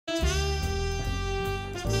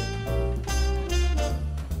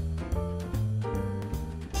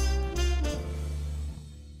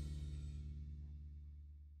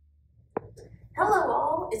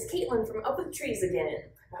it's Caitlin from Up With Trees again.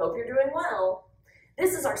 I hope you're doing well.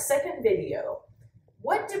 This is our second video.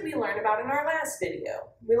 What did we learn about in our last video?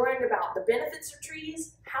 We learned about the benefits of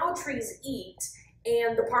trees, how trees eat,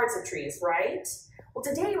 and the parts of trees, right? Well,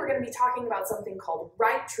 today we're going to be talking about something called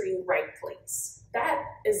right tree, right place. That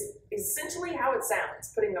is essentially how it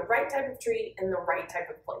sounds, putting the right type of tree in the right type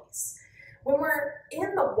of place. When we're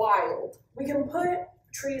in the wild, we can put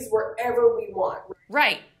trees wherever we want.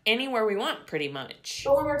 Right, anywhere we want pretty much.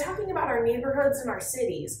 But when we're talking about our neighborhoods and our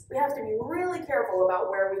cities, we have to be really careful about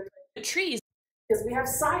where we put The trees. because we have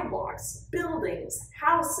sidewalks, buildings,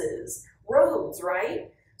 houses, roads,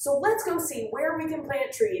 right? So let's go see where we can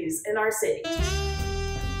plant trees in our city.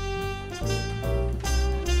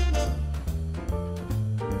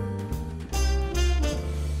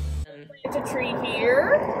 Plant a tree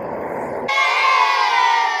here.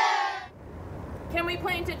 Can we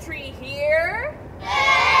plant a tree here?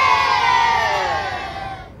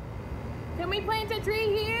 Can we plant a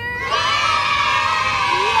tree here?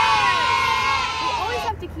 Yes! We always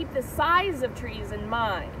have to keep the size of trees in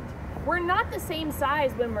mind. We're not the same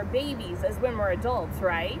size when we're babies as when we're adults,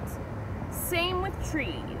 right? Same with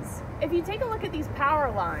trees. If you take a look at these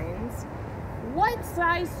power lines, what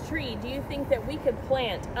size tree do you think that we could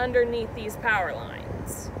plant underneath these power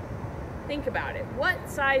lines? Think about it. What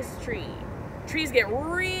size tree? Trees get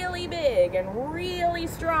really big and really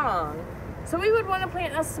strong. So we would want to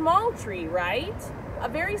plant a small tree, right? A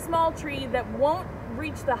very small tree that won't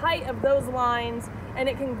reach the height of those lines, and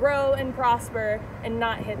it can grow and prosper and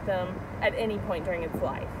not hit them at any point during its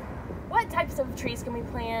life. What types of trees can we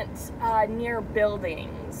plant near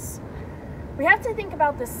buildings? We have to think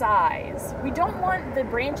about the size. We don't want the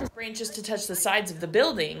branches to touch the sides of the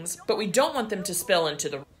buildings, but we don't want them to spill into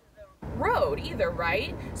the road either,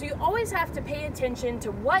 right? So you always have to pay attention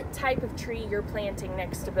to what type of tree you're planting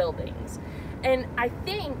next to buildings. And I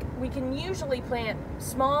think we can usually plant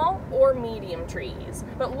small or medium trees,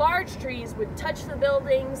 but large trees would touch the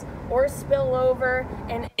buildings or spill over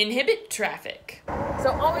and inhibit traffic.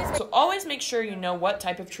 So always make sure you know what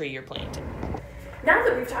type of tree you're planting. Now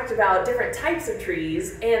that we've talked about different types of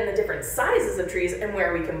trees and the different sizes of trees and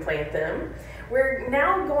where we can plant them, we're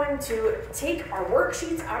now going to take our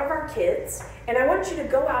worksheets out of our kits, and I want you to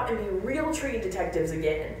go out and be real tree detectives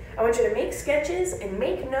again. I want you to make sketches and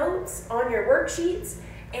make notes on your worksheets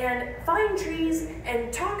and find trees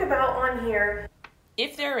and talk about on here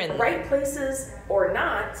if they're in the right places or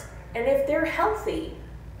not, and if they're healthy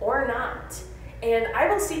or not. And I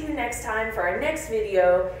will see you next time for our next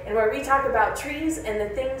video, and where we talk about trees and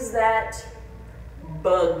the things that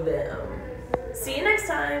bug them. See you next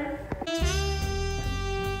time.